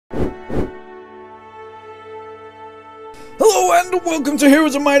Hello and welcome to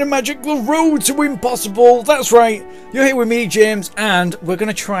Heroes of Might and Magic, the road to impossible. That's right, you're here with me, James, and we're going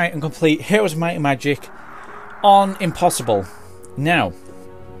to try and complete Heroes of Might and Magic on impossible. Now,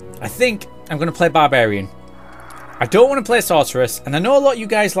 I think I'm going to play Barbarian. I don't want to play Sorceress, and I know a lot of you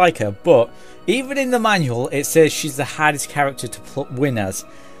guys like her, but even in the manual it says she's the hardest character to win as.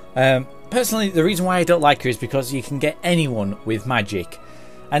 Personally, the reason why I don't like her is because you can get anyone with magic.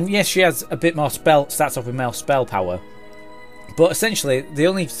 And yes, she has a bit more starts off with more spell power. But essentially, the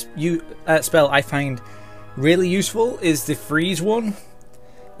only spell I find really useful is the freeze one.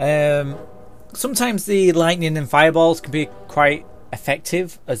 Sometimes the lightning and fireballs can be quite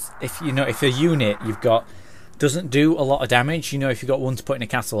effective, as if a unit you've got doesn't do a lot of damage. If you've got one to put in a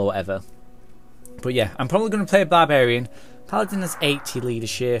castle or whatever. But yeah, I'm probably going to play Barbarian. Paladin has 80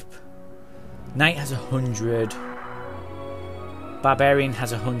 leadership. Knight has 100. Barbarian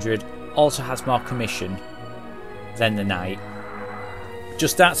has 100. Also has more commission than the Knight.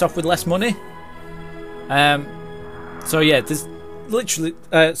 Just starts off with less money. So yeah, there's literally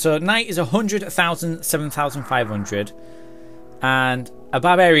so Knight is 100, 1,000, 7,500, and a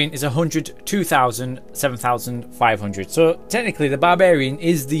Barbarian is 100, 2,000, 7,500. So technically, the Barbarian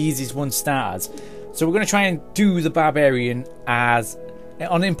is the easiest one to start as. So we're going to try and do the Barbarian as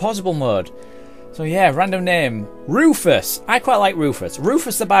on impossible mode. So yeah, random name Rufus. I quite like Rufus.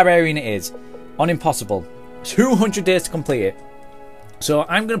 Rufus the Barbarian it is on impossible. 200 days to complete it. So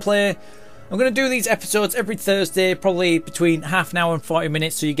I'm going to do these episodes every Thursday, probably between half an hour and 40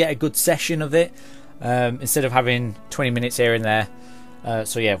 minutes, so you get a good session of it, instead of having 20 minutes here and there.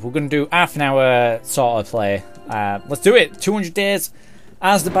 So yeah, we're going to do half an hour sort of play. Let's do it. 200 days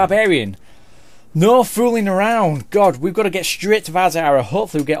as the Barbarian. No fooling around. God, we've got to get straight to Vazara.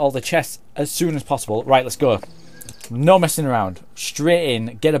 Hopefully we'll get all the chests as soon as possible. Right, let's go. No messing around. Straight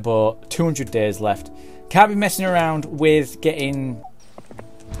in, get a boat. 200 days left. Can't be messing around with getting...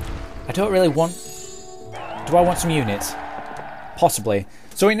 I don't really want... Do I want some units? Possibly.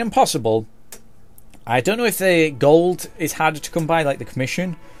 So in Impossible, I don't know if the gold is harder to come by, like the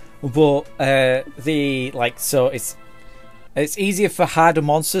commission, but it's easier for harder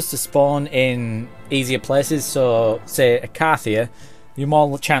monsters to spawn in easier places. So say a Carthia, you're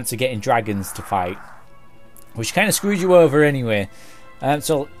more chance of getting dragons to fight, which kind of screws you over anyway.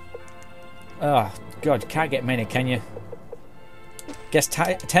 Oh god, can't get many, can you? Guess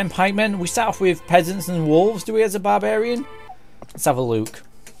 10 pikemen. We start off with peasants and wolves, do we, as a Barbarian? Let's have a look.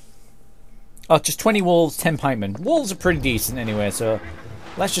 Oh, just 20 wolves, 10 pikemen. Wolves are pretty decent anyway, so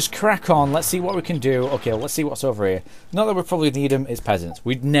let's just crack on. Let's see what we can do. Okay, let's see what's over here. Not that we probably need them, it's peasants.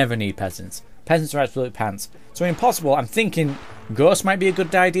 We'd never need peasants. Peasants are absolute pants. So impossible, I'm thinking ghosts might be a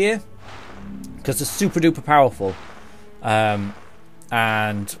good idea, because they're super duper powerful.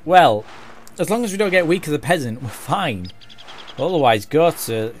 And, well, as long as we don't get weak as a peasant, we're fine. Otherwise, ghosts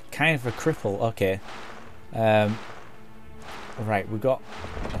are kind of a cripple. Okay. Right, we've got...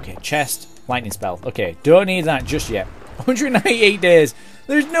 Okay, chest, lightning spell. Okay, don't need that just yet. 198 days.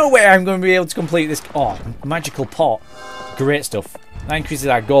 There's no way I'm going to be able to complete this. Oh, magical pot. Great stuff. That increases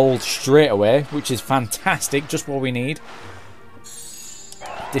our gold straight away, which is fantastic. Just what we need.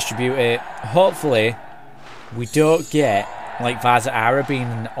 Distribute it. Hopefully, we don't get, like, Vazara being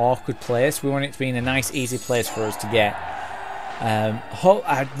an awkward place. We want it to be in a nice, easy place for us to get.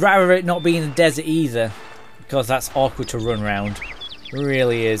 I'd rather it not be in the desert either, because that's awkward to run around. It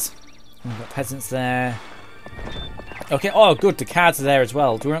really is. We've got peasants there. Okay, oh good, the cards are there as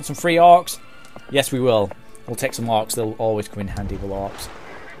well. Do we want some free orcs? Yes, we will. We'll take some orcs, they'll always come in handy with orcs.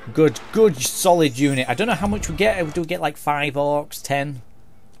 Good, solid unit. I don't know how much we get. Do we get like 5 orcs, 10?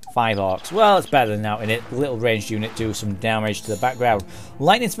 5 orcs. Well, it's better than out in it. Little ranged unit do some damage to the background.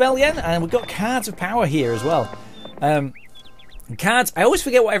 Lightning spell again, and we've got cards of power here as well. Cards, I always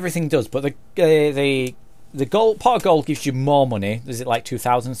forget what everything does, but the gold pot of gold gives you more money. Is it like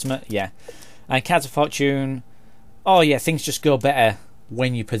 2,000 something? Yeah. And cards of fortune. Oh yeah, things just go better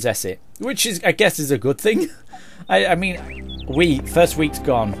when you possess it, which is, I guess, is a good thing. I mean, first week's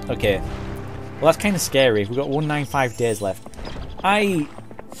gone. Okay. Well, that's kind of scary. We've got 195 days left. I'm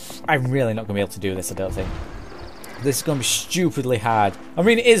really not going to be able to do this, I don't think. This is going to be stupidly hard. I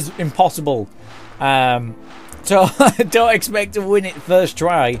mean, it is impossible. So I don't expect to win it first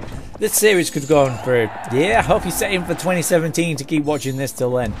try. This series could go on for a year. I hope you set in for 2017 to keep watching this till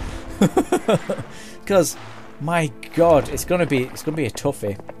then. Because, my God, it's gonna be a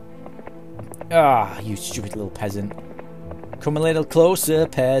toughie. Ah, you stupid little peasant. Come a little closer,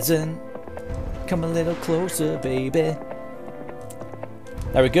 peasant. Come a little closer, baby.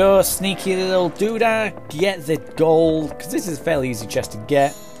 There we go, sneaky little doodah. Get the gold, because this is a fairly easy chest to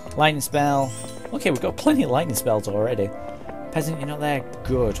get. Lightning spell. Okay, we've got plenty of lightning spells already. Peasant, you're not there?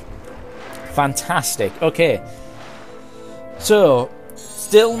 Good. Fantastic. Okay. So,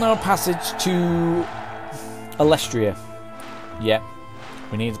 still no passage to Alestria. Yeah.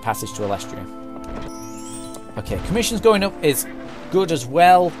 We need the passage to Alestria. Okay, commissions going up is good as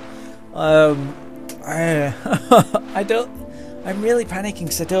well. I'm really panicking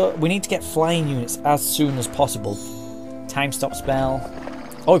because we need to get flying units as soon as possible. Time stop spell.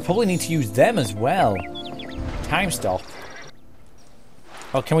 Oh, we probably need to use them as well. Time stop.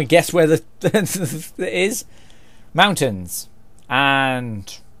 Oh, can we guess where the it is? Mountains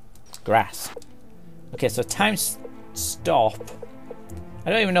and grass. Okay, so time stop. I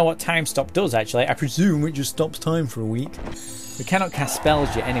don't even know what time stop does actually. I presume it just stops time for a week. We cannot cast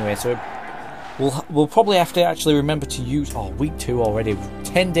spells yet anyway, so we'll probably have to actually remember to use... Oh, week 2 already.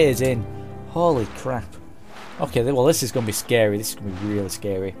 10 days in. Holy crap. Okay, well this is going to be scary. This is going to be really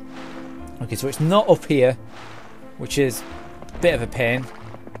scary. Okay, so it's not up here, which is a bit of a pain.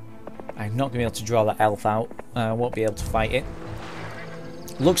 I'm not going to be able to draw that elf out. I won't be able to fight it.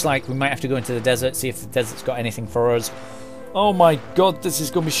 Looks like we might have to go into the desert, see if the desert's got anything for us. Oh my god, this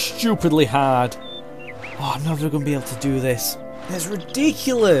is going to be stupidly hard. Oh, I'm never going to be able to do this. It's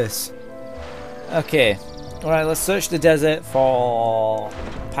ridiculous. Okay, alright, let's search the desert for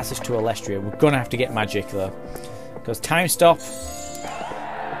passage to Alestria. We're going to have to get magic though, because time stop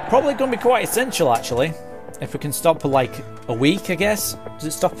probably going to be quite essential actually. If we can stop for like a week, I guess. Does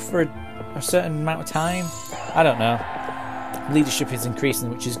it stop for a certain amount of time? I don't know. Leadership is increasing,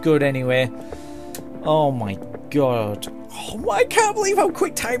 which is good anyway. Oh my god. Oh, I can't believe how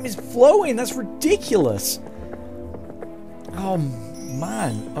quick time is flowing. That's ridiculous. Oh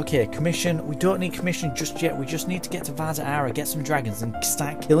man. Okay, commission. We don't need commission just yet. We just need to get to Vaza'ara, get some dragons, and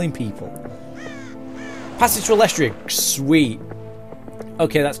start killing people. Passage to Alestria. Sweet.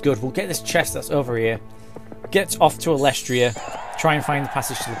 Okay, that's good. We'll get this chest that's over here. Get off to Alestria. Try and find the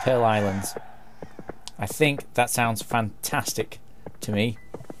passage to the Pearl Islands. I think that sounds fantastic to me.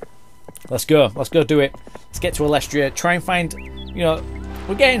 Let's go. Let's go do it. Let's get to Alestria. Try and find, you know,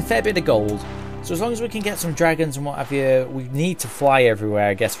 we're getting a fair bit of gold. So as long as we can get some dragons and what have you, we need to fly everywhere,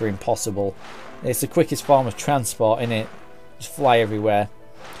 I guess, for impossible. It's the quickest form of transport, innit? Just fly everywhere.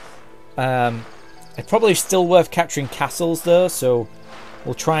 It's probably still worth capturing castles, though, so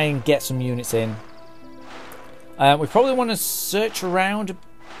we'll try and get some units in. We probably want to search around a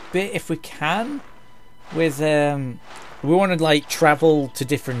bit if we can. With we want to like travel to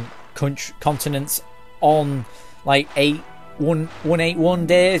different continents on like 181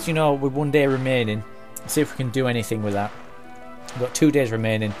 days, you know, with 1 day remaining. See if we can do anything with that. We've got 2 days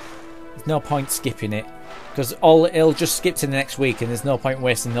remaining. There's no point skipping it, because it'll just skip to the next week, and there's no point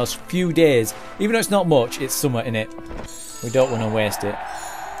wasting those few days. Even though it's not much, it's summer in it. We don't want to waste it.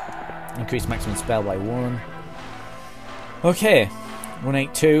 Increase maximum spell by 1. Okay,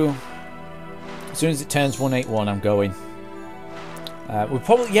 182. As soon as it turns 181, I'm going. We're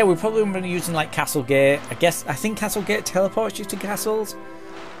probably going to be using like Castlegate. I think Castlegate teleports you to castles.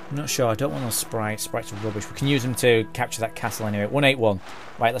 I'm not sure. I don't want those sprites. Sprites are rubbish. We can use them to capture that castle anyway. 181.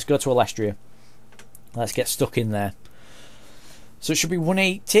 Right, let's go to Alestria. Let's get stuck in there. So it should be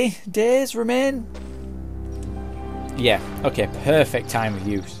 180 days remain. Yeah. Okay. Perfect time of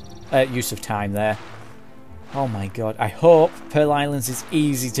use of time there. Oh my god. I hope Pearl Islands is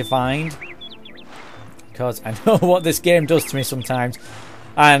easy to find, because I know what this game does to me sometimes.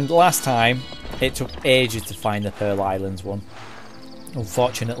 And last time, it took ages to find the Pearl Islands one,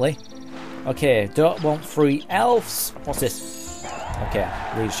 unfortunately. Okay, don't want free elves. What's this? Okay,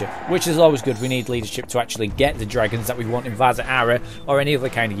 leadership, which is always good. We need leadership to actually get the dragons that we want in Vaza'ara or any other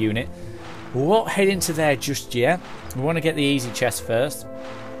kind of unit. We won't head into there just yet. We want to get the easy chest first,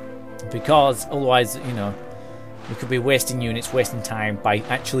 because otherwise, you know, we could be wasting units, wasting time by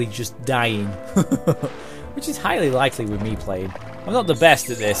actually just dying. Which is highly likely with me playing. I'm not the best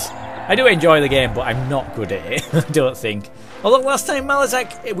at this. I do enjoy the game, but I'm not good at it, I don't think. Although last time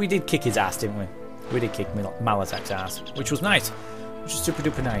Malazak, we did kick his ass, didn't we? We did kick Malazak's ass, which was nice. Which was super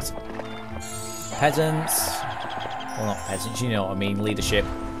duper nice. Peasants. Well, not peasants, you know what I mean. Leadership.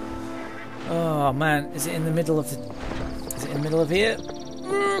 Oh man, is it in the middle of the... Is it in the middle of here?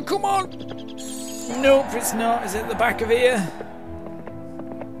 Come on! Nope, it's not. Is it at the back of here?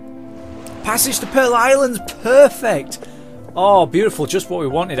 Passage to Pearl Islands, perfect! Oh, beautiful, just what we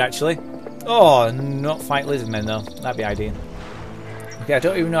wanted actually. Oh, not fight lizardmen though, that'd be ideal. Okay, I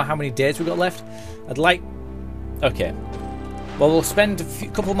don't even know how many days we've got left. I'd like... Okay. Well, we'll spend a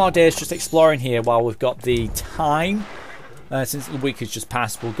couple more days just exploring here while we've got the time. Since the week has just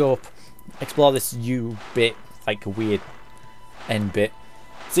passed, we'll go up, explore this U bit, like a weird end bit.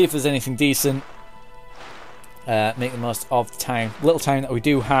 See if there's anything decent. make the most of the time, little time that we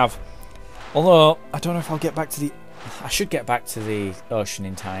do have. Although, I don't know if I'll get back to the... I should get back to the ocean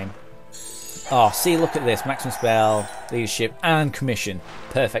in time. Oh, see, look at this. Maximum spell, leadership, and commission.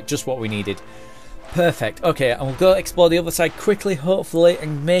 Perfect, just what we needed. Perfect. Okay, and we'll go explore the other side quickly, hopefully,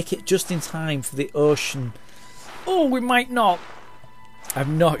 and make it just in time for the ocean. Oh, we might not.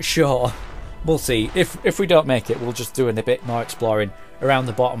 I'm not sure. We'll see. If we don't make it, we'll just do a bit more exploring around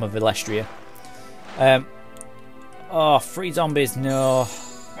the bottom of Velestria. Oh, 3 zombies, no.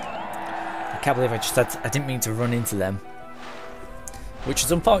 I can't believe I didn't mean to run into them. Which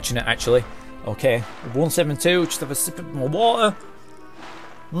is unfortunate, actually. Okay, 172, just have a sip of more water.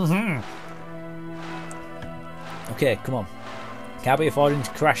 Okay, come on. Can't be affording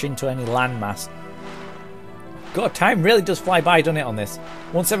to crash into any landmass. God, time really does fly by, doesn't it, on this?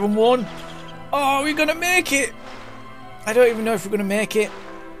 171. Oh, we're going to make it. I don't even know if we're going to make it.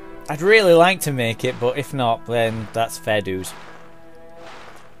 I'd really like to make it, but if not, then that's fair dues.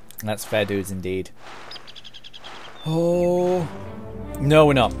 That's fair dues indeed. Oh... No,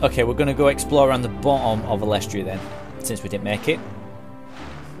 we're not. Okay, we're going to go explore around the bottom of Velestria then, since we didn't make it.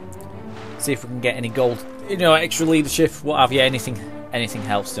 See if we can get any gold, you know, extra leadership, what have you, anything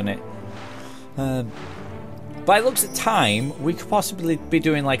helps, doesn't it? By looks at time, we could possibly be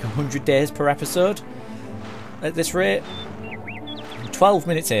doing like 100 days per episode at this rate. 12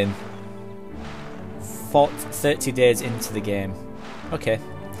 minutes in, 30 days into the game. Okay.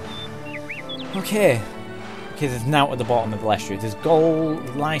 Okay. Okay, there's now at the bottom of Velestria. There's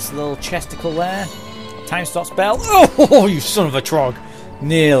gold, nice little chesticle there. Time stop spell. Oh, you son of a trog.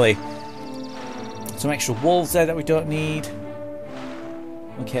 Nearly. Some extra wolves there that we don't need.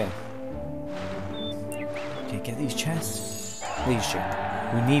 Okay. Okay, get these chests. Leadership.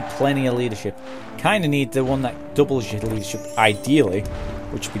 We need plenty of leadership. Kind of need the one that doubles your leadership, ideally.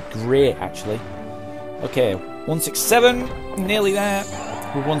 Which would be great, actually. Okay, 167. Nearly there.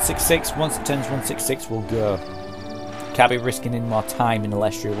 We're 166. Once it turns 166, we'll go. Can't be risking any more time in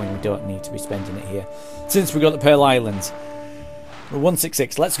Velestria when we don't need to be spending it here. Since we got the Pearl Islands. We're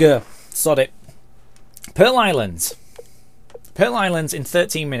 166. Let's go. Sod it. Pearl Islands. Pearl Islands in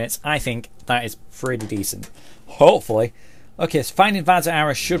 13 minutes. I think that is pretty decent. Hopefully. Okay, so finding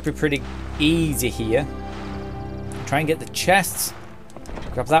Vaza'ara should be pretty easy here. Try and get the chests.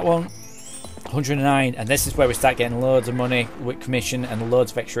 Grab that one. 109, and this is where we start getting loads of money with commission and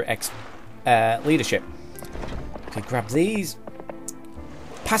loads of extra leadership. Okay, grab these.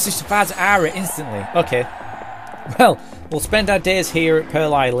 Passage to Vaza'ara instantly. Okay. Well, we'll spend our days here at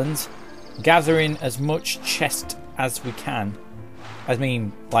Pearl Islands, gathering as much chest as we can. I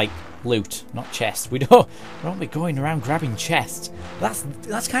mean, like loot, not chest. We don't be going around grabbing chests.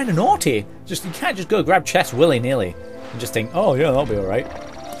 That's kind of naughty. Just you can't just go grab chests willy-nilly and just think, oh yeah, that'll be all right.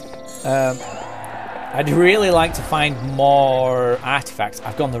 I'd really like to find more artifacts.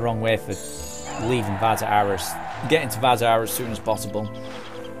 I've gone the wrong way for leaving Vaza'ara. Getting to Vaza'ara as soon as possible.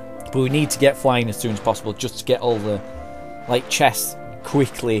 But we need to get flying as soon as possible just to get all the chests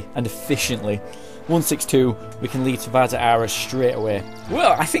quickly and efficiently. 162, we can leave to Vaza'ara straight away.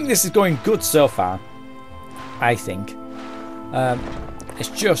 Well, I think this is going good so far. I think. It's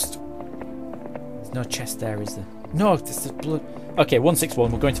just... There's no chest there, is there? No, this is blood. Okay,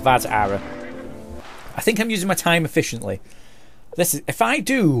 161, we're going to Vaza'ara. I think I'm using my time efficiently. This is, if I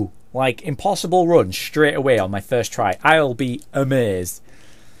do like impossible run straight away on my first try, I'll be amazed.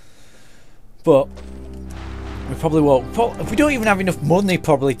 But we probably won't. We don't even have enough money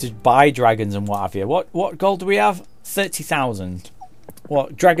probably to buy dragons and what have you. What gold do we have? 30,000.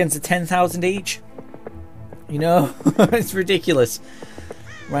 What, dragons are 10,000 each? You know, it's ridiculous.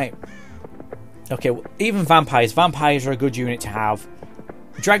 Right. Okay, well, even vampires. Vampires are a good unit to have.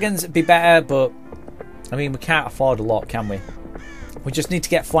 Dragons would be better, but I mean, we can't afford a lot, can we? We just need to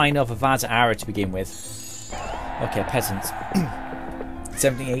get flying over Vaza'ara to begin with. Okay, peasants.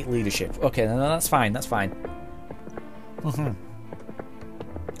 78 leadership. Okay, no, that's fine, that's fine.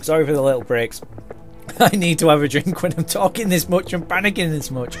 Sorry for the little breaks. I need to have a drink when I'm talking this much and panicking this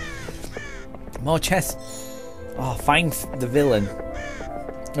much. More chests. Oh, find the villain.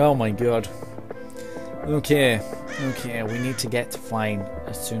 Oh my god. Okay, okay, we need to get to flying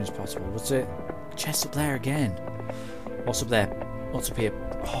as soon as possible. What's it? Chest up there again. What's up there? What's up here?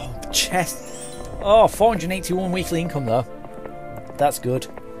 Oh, chest. Oh, 481 weekly income though. That's good.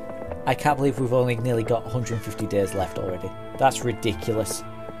 I can't believe we've only nearly got 150 days left already. That's ridiculous.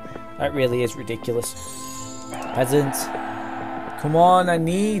 That really is ridiculous. Peasants. Come on, I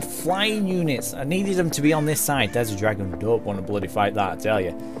need flying units. I needed them to be on this side. There's a dragon. Don't want to bloody fight that, I tell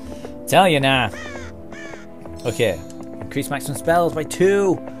you. Tell you now. Okay. Increase maximum spells by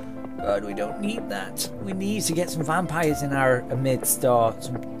 2. God, we don't need that. We need to get some vampires in our midst, or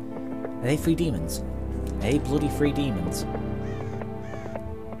some... Are they free demons? Are they bloody free demons?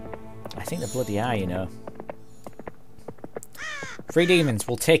 I think they bloody are, you know. Free demons,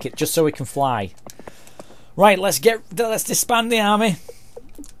 we'll take it just so we can fly. Right, let's disband the army.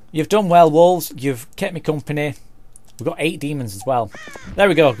 You've done well, wolves. You've kept me company. We've got 8 demons as well. There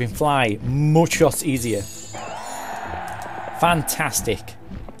we go, we can fly much easier. Fantastic.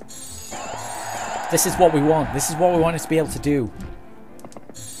 This is what we want. This is what we wanted to be able to do.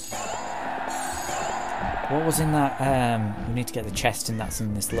 What was in that? We need to get the chest, and that's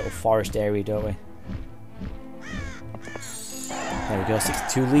in this little forest area, don't we? There we go,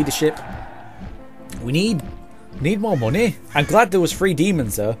 62 leadership. We need more money. I'm glad there was 3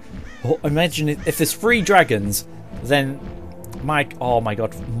 demons though. Oh, imagine if there's 3 dragons, then oh my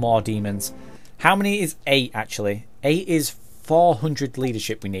god, more demons. How many is 8 actually? 8 is 400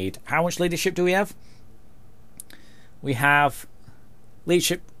 leadership we need. How much leadership do we have? We have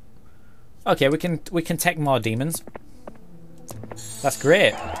leadership. Okay, we can take more demons. That's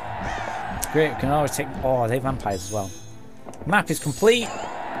great. Great, we can always take... Oh, are they vampires as well? Map is complete.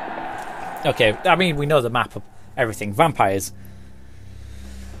 Okay, I mean, we know the map of everything. Vampires.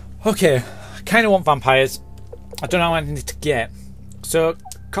 Okay, kind of want vampires. I don't know how I need to get. So,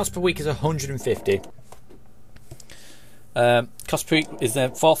 cost per week is 150. Cost per week is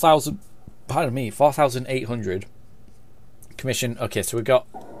 4,000. Pardon me, 4,800. Commission. Okay, so we got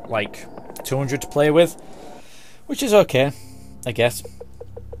like 200 to play with, which is okay, I guess.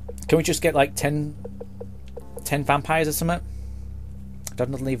 Can we just get like 10 vampires or something?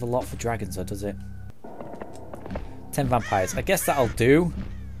 Doesn't leave a lot for dragons, though, does it? 10 vampires. I guess that'll do.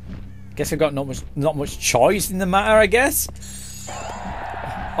 Guess I've got not much choice in the matter, I guess.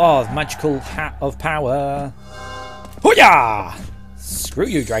 Oh, magical hat of power. Hoo-yah! Screw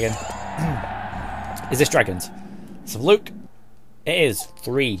you, dragon. Is this dragons? Let's have a look. It is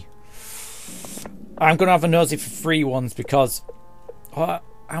 3. I'm going to have a nosy for 3 ones because... how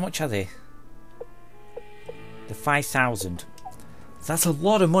much are they? They're 5,000. That's a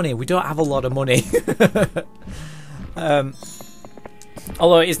lot of money. We don't have a lot of money.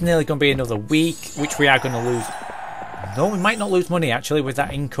 Although it is nearly going to be another week, which we are going to lose. No, we might not lose money actually with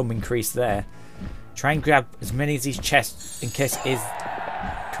that income increase there. Try and grab as many of these chests in case it is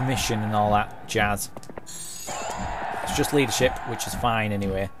commission and all that jazz. It's just leadership, which is fine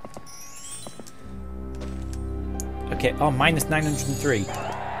anyway. Okay, oh, minus 903.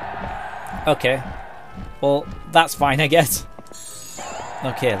 Okay. Well, that's fine, I guess.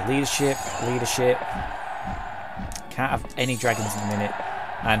 Okay, leadership. Can't have any dragons in a minute.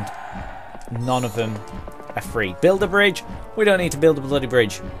 And none of them are free. Build a bridge? We don't need to build a bloody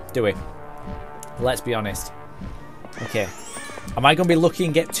bridge, do we? Let's be honest. Okay. Am I going to be lucky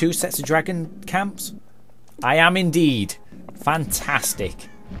and get 2 sets of dragon camps? I am indeed. Fantastic.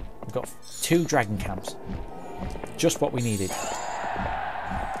 We've got 2 dragon camps. Just what we needed.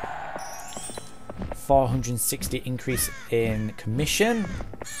 460 increase in commission.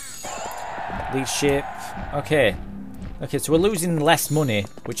 Leadership. Okay. Okay, so we're losing less money,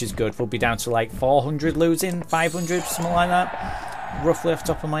 which is good. We'll be down to like 400 losing, 500, something like that. Roughly off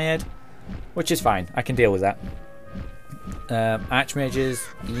the top of my head. Which is fine. I can deal with that. Archmages,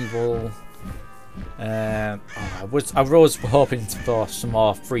 evil. I was hoping for some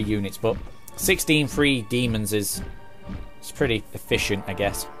more free units, but 16 free demons is pretty efficient, I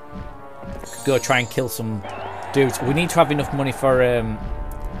guess. Go try and kill some dudes. We need to have enough money for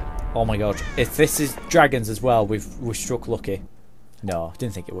oh my god, if this is dragons as well, we've struck lucky. No,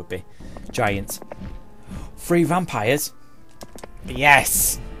 didn't think it would be. Giants. 3 vampires.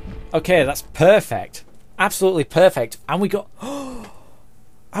 Yes. Okay, that's perfect. Absolutely perfect. And we got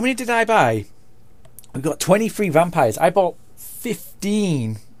how many did I buy? We got 23 vampires. I bought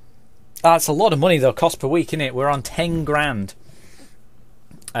 15. That's a lot of money though, cost per week, isn't it? We're on 10 grand.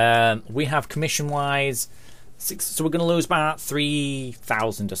 We have commission wise 6, so we're going to lose about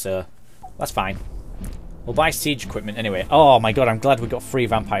 3,000 or so. That's fine. We'll buy siege equipment anyway. Oh my god, I'm glad we got 3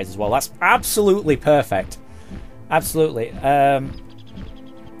 vampires as well. That's absolutely perfect. Absolutely.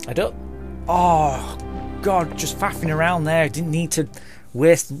 I don't... Oh god, just faffing around there. Didn't need to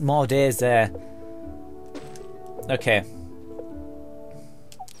waste more days there. Okay.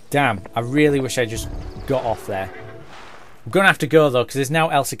 Damn, I really wish I just got off there. We're going to have to go though, because there's now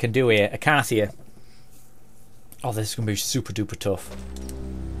else I can do here. Acacia. Oh, this is going to be super duper tough.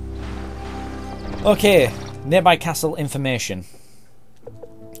 Okay, nearby castle information.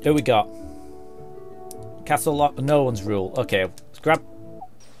 Who we got? Castle lock, no one's rule. Okay, let's grab...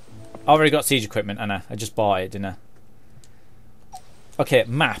 I already got siege equipment, Anna. I just bought it, didn't I? Okay,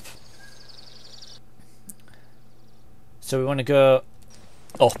 map. So we want to go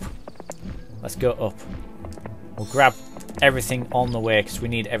up. Let's go up. We'll grab everything on the way because we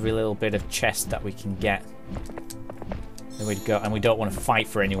need every little bit of chest that we can get. There we go. And we don't want to fight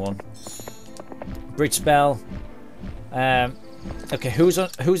for anyone. Bridge spell. Okay, who's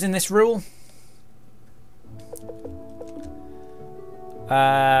in this rule?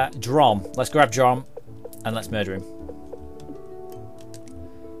 Drom. Let's grab Drom and let's murder him.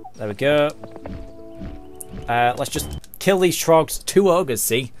 There we go. Let's just kill these trogs. 2 ogres,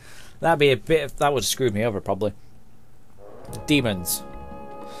 see? That'd be a bit of, that would have screwed me over probably. Demons.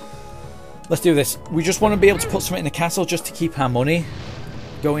 Let's do this. We just want to be able to put something in the castle just to keep our money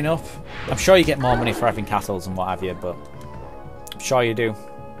going up. I'm sure you get more money for having castles and what have you, but I'm sure you do.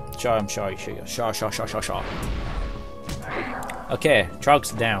 I'm sure you should. Sure. Okay,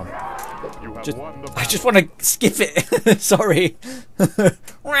 trogs down. I just want to skip it. Sorry.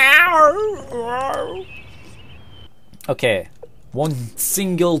 Okay, 1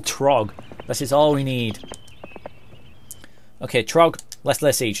 single trog. This is all we need. Okay, trog. Let's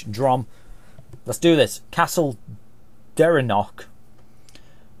lay siege. Drom. Let's do this. Castle Derenok.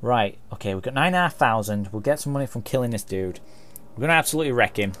 Right. Okay, we've got 9,500. We'll get some money from killing this dude. We're gonna absolutely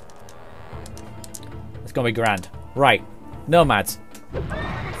wreck him. It's gonna be grand. Right. Nomads.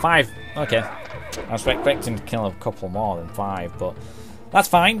 5. Okay. I was expecting to kill a couple more than 5, but that's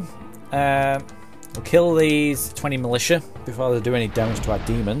fine. We'll kill these 20 militia before they do any damage to our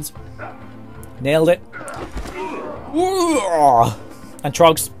demons. Nailed it. And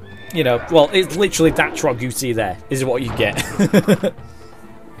trogs, you know, well, it's literally that trog you see there is what you get.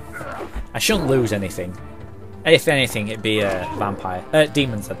 I shouldn't lose anything. If anything, it'd be a vampire.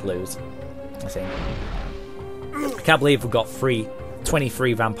 Demons I'd lose, I think. I can't believe we've got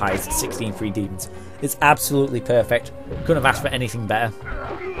 23 vampires, 16 free demons. It's absolutely perfect. Couldn't have asked for anything better.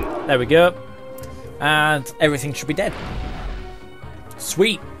 There we go. And everything should be dead.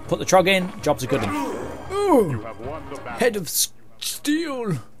 Sweet. Put the trog in. Job's a good one. Ooh. Head of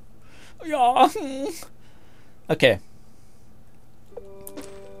steel. Yeah. Okay.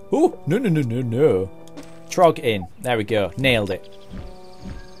 Oh, no. Trog in. There we go. Nailed it.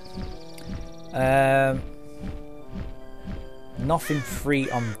 Nothing free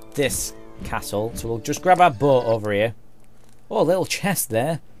on this castle, so we'll just grab our boat over here. Oh, a little chest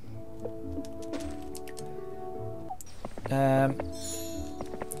there.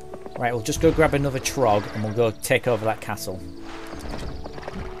 Right, we'll just go grab another trog and we'll go take over that castle.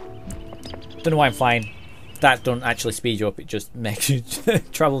 Don't know why I'm flying. That doesn't actually speed you up, it just makes you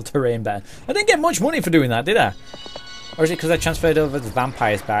travel terrain better. I didn't get much money for doing that, did I? Or is it because I transferred over the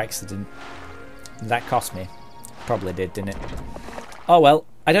vampires by accident? Did that cost me? Probably did, didn't it? Oh well,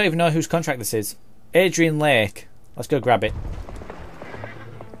 I don't even know whose contract this is. Adrian Lake. Let's go grab it.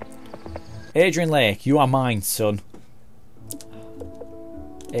 Adrian Lake, you are mine, son.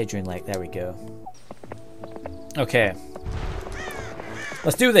 Adrian Lake, there we go. Okay.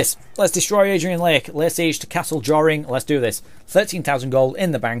 Let's do this. Let's destroy Adrian Lake. Lay siege to Castle Joring. Let's do this. 13,000 gold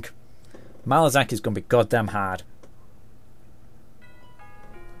in the bank. Malazak is going to be goddamn hard.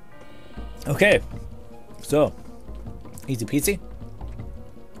 Okay. So, easy peasy.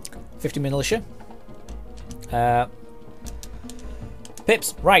 50 militia.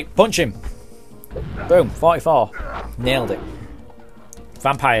 Pips. Right, punch him. Boom, 44. Nailed it.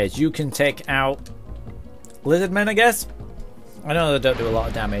 Vampires, you can take out lizardmen, I guess. I know they don't do a lot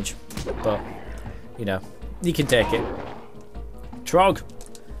of damage, but, you know, you can take it. Trog,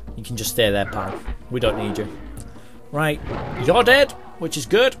 you can just stay there, pal. We don't need you. Right, you're dead, which is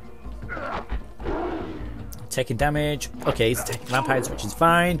good. Taking damage. Okay, he's taking vampires, which is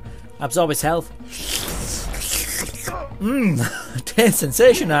fine. Absorb his health. Taste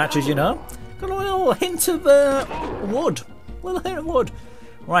sensation archers, you know. Got a little hint of wood. A little hint of wood.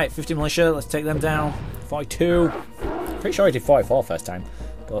 Right, 50 militia. Let's take them down. 42. Pretty sure I did 44 first time,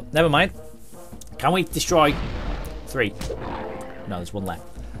 but never mind. Can we destroy 3? No, there's 1 left.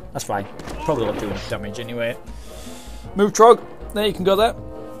 That's fine. Probably won't do enough damage anyway. Move, Trog. There, you can go there.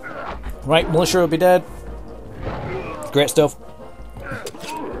 Right, militia will be dead. Great stuff.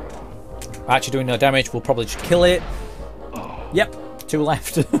 Actually doing no damage. We'll probably just kill it. Yep, 2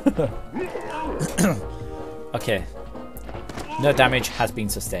 left. Okay. No damage has been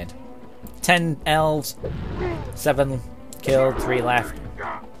sustained. 10 elves. 7 killed. 3 left.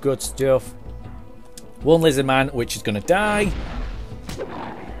 Good stuff. 1 lizard man, which is going to die.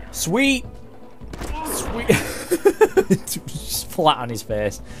 Sweet. Sweet. Just flat on his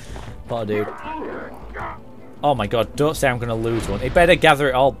face. Poor dude. Oh my god, don't say I'm going to lose one. He better gather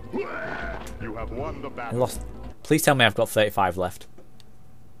it all. You have won the battle. I lost. Please tell me I've got 35 left.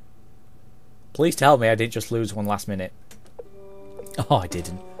 Please tell me I didn't just lose one last minute. Oh, I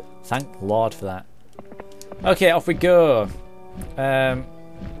didn't. Thank Lord for that. Okay, off we go.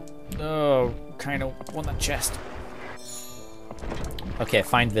 Oh, kind of want that chest. Okay,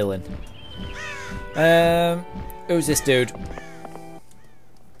 find villain. Who's this dude?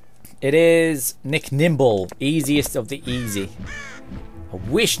 It is Nick Nimble, easiest of the easy. I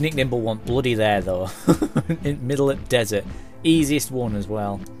wish Nick Nimble wasn't bloody there though. In middle of desert, easiest one as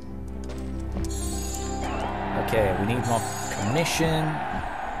well. Okay, we need more commission.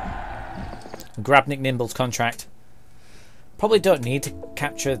 Grab Nick Nimble's contract. Probably don't need to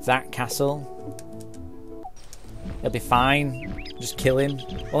capture that castle. He'll be fine. Just kill him.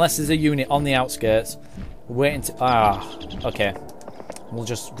 Unless there's a unit on the outskirts. Waiting to... Ah, okay. We'll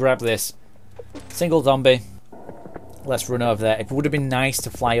just grab this. Single zombie. Let's run over there. It would have been nice to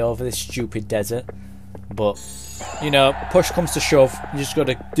fly over this stupid desert. But, you know, push comes to shove. You just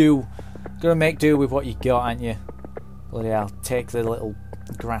gotta make do with what you got, aren't you? Bloody hell. Take the little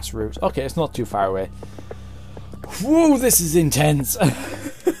grass roots. Okay, it's not too far away. Whoa, this is intense.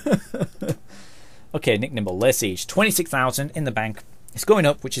 Okay, Nick Nimble, lay siege. 26,000 in the bank. It's going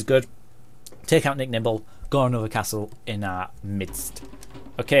up, which is good. Take out Nick Nimble. Go another castle in our midst.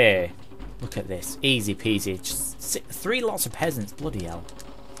 Okay, look at this. Easy peasy. Just 3 lots of peasants. Bloody hell.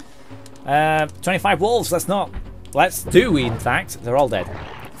 25 wolves. Let's do, in fact. They're all dead.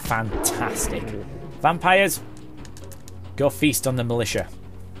 Fantastic. Vampires, go feast on the militia.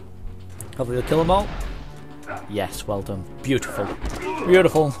 Hopefully they'll kill them all. Yes, well done. Beautiful.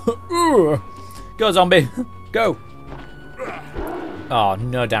 Beautiful. Go, zombie. Go. Oh,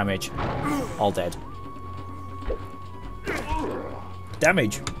 no damage. All dead.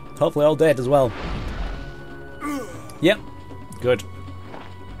 Damage. Hopefully all dead as well. Yep. Good.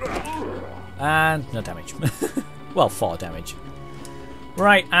 And no damage. Well, 4 damage.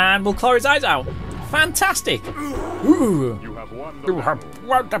 Right, and we'll claw his eyes out. Fantastic. Ooh. You have won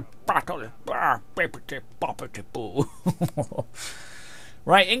the battle.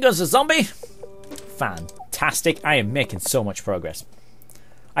 Right, in goes the zombie. Fantastic. I am making so much progress.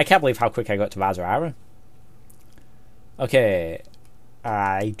 I can't believe how quick I got to Vazarara. Okay.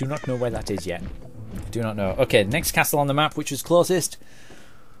 I do not know where that is yet. I do not know. Okay, next castle on the map, which was closest.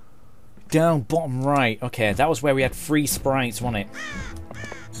 Down bottom right. Okay, that was where we had free sprites, wasn't it?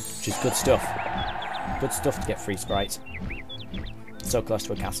 Which is good stuff. Good stuff to get free sprites. So close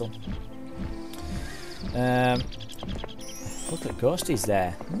to a castle. Look at Ghosty's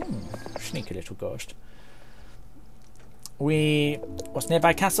there. Sneaky little ghost. What's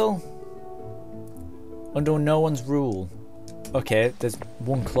nearby castle? Under no one's rule. Okay, there's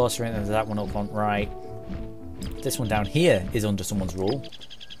one closer in, and there's that one up on right. This one down here is under someone's rule.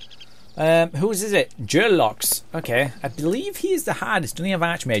 Whose is it? Jurlox. Okay, I believe he is the hardest. Doesn't he have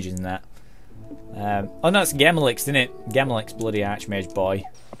archmages in that? Oh no, it's GAMR-s, isn't it? GAMR-s, bloody archmage boy.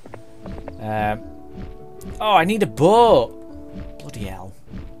 Oh, I need a boat. Bloody hell.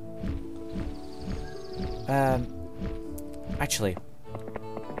 Actually,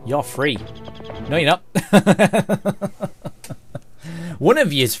 you're free. No, you're not. One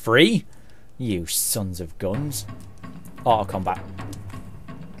of you is free. You sons of guns. Auto combat.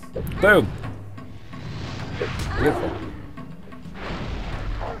 Boom. Beautiful.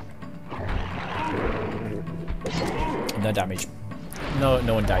 No damage. No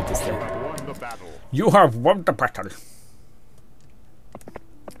one died this day. You have won the battle.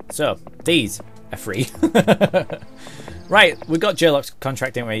 So, these are free. Right, we got Jurlock's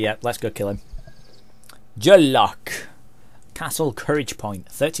contract, didn't we? Yeah, let's go kill him. Jurlock. Castle Courage Point.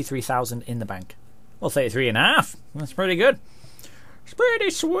 33,000 in the bank. Well, 33.5. That's pretty good. It's pretty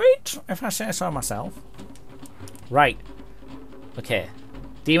sweet, if I say so myself. Right. Okay.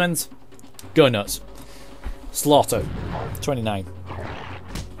 Demons. Go nuts. Slaughter. 29.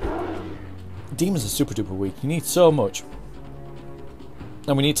 Demons are super duper weak. You need so much.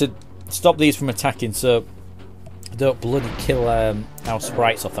 And we need to stop these from attacking, so don't bloody kill our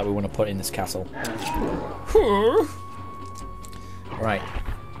sprites off that we want to put in this castle. Right.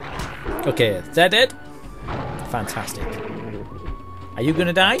 Okay, they're dead. Fantastic. Are you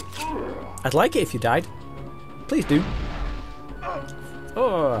gonna die? I'd like it if you died. Please do.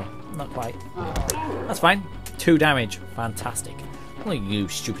 Oh, not quite. That's fine. 2 damage. Fantastic. Look at you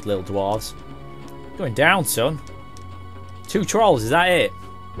stupid little dwarves. Going down, son. 2 trolls, is that it?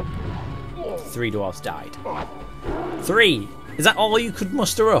 3 dwarves died. 3! Is that all you could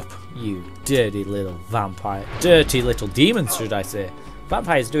muster up? You dirty little vampire. Dirty little demons, should I say.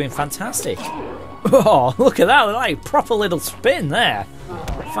 Vampire's doing fantastic. Oh, look at that. Like proper little spin there.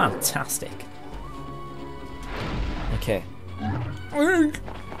 Fantastic. Okay.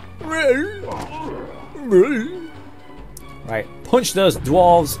 Right, Right, punch those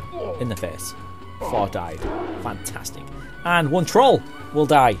dwarves in the face. 4 died. Fantastic. And 1 troll will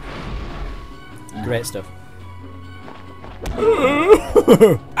die. Great stuff.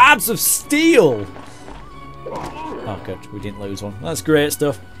 Abs of steel! Oh good, we didn't lose one. That's great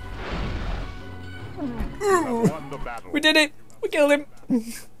stuff. We did it! We killed him!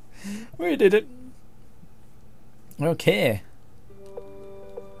 We did it. Okay.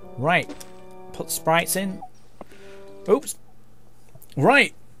 Right. Put sprites in. Oops.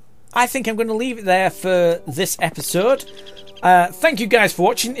 Right. I think I'm going to leave it there for this episode. Thank you guys for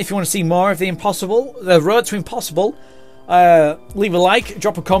watching. If you want to see more of the road to impossible, leave a like,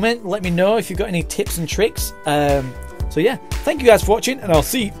 drop a comment, let me know if you've got any tips and tricks. So yeah, thank you guys for watching, and I'll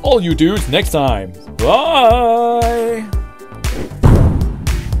see all you dudes next time. Bye!